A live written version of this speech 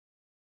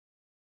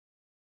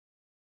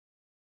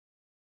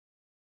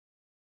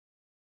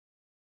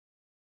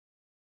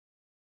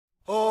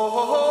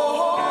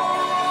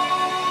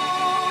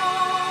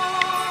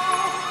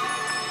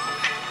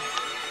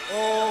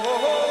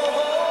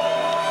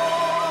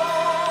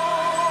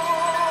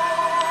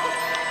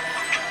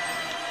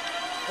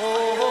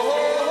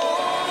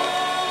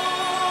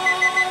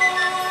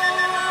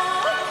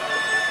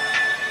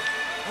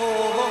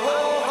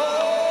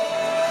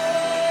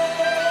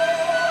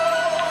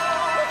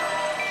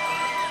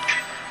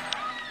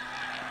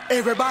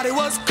Everybody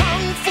was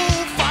kung fu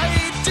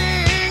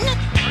fighting.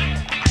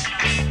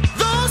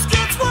 Those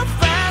kids were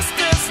fast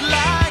as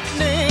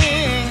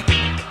lightning.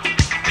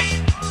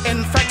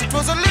 In fact, it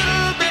was a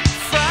little bit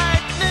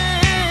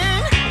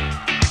frightening,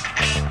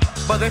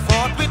 but they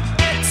fought with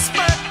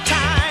expert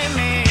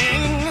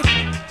timing.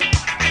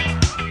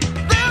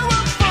 There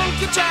were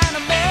funky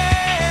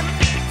Chinamen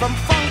from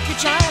funky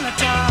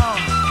Chinatown.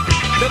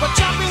 They were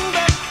chopping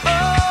them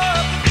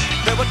up,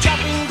 they were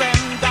chopping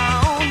them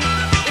down.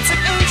 It's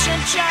an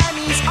ancient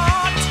Chinese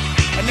art,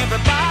 and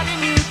everybody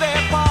knew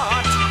their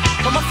part.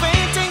 From a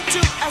fainting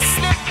to a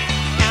slip,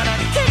 and a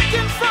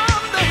kicking from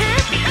the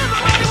hip.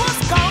 Everybody was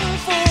kung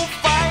fu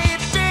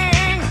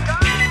fighting.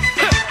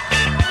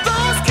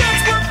 Those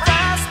kids were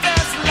fast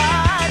as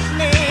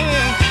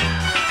lightning.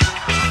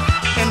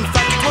 In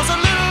fact, it was a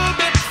little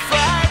bit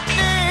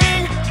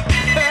frightening.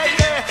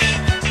 Yeah,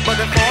 but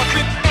they fought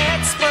with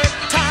expert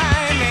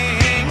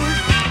timing.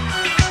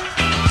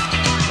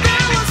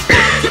 There was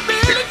Funky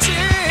Billy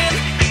Chin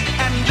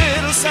and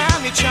Little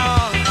Sammy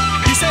Chung.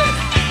 He said,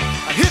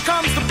 "Here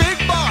comes the big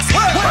boss.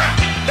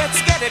 Let's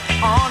get it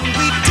on."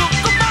 We took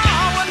a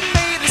bow and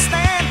made a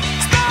stand.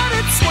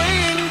 Started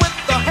swaying with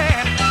the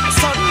hand. A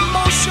sudden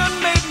motion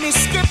made me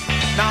skip.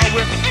 Now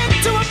we're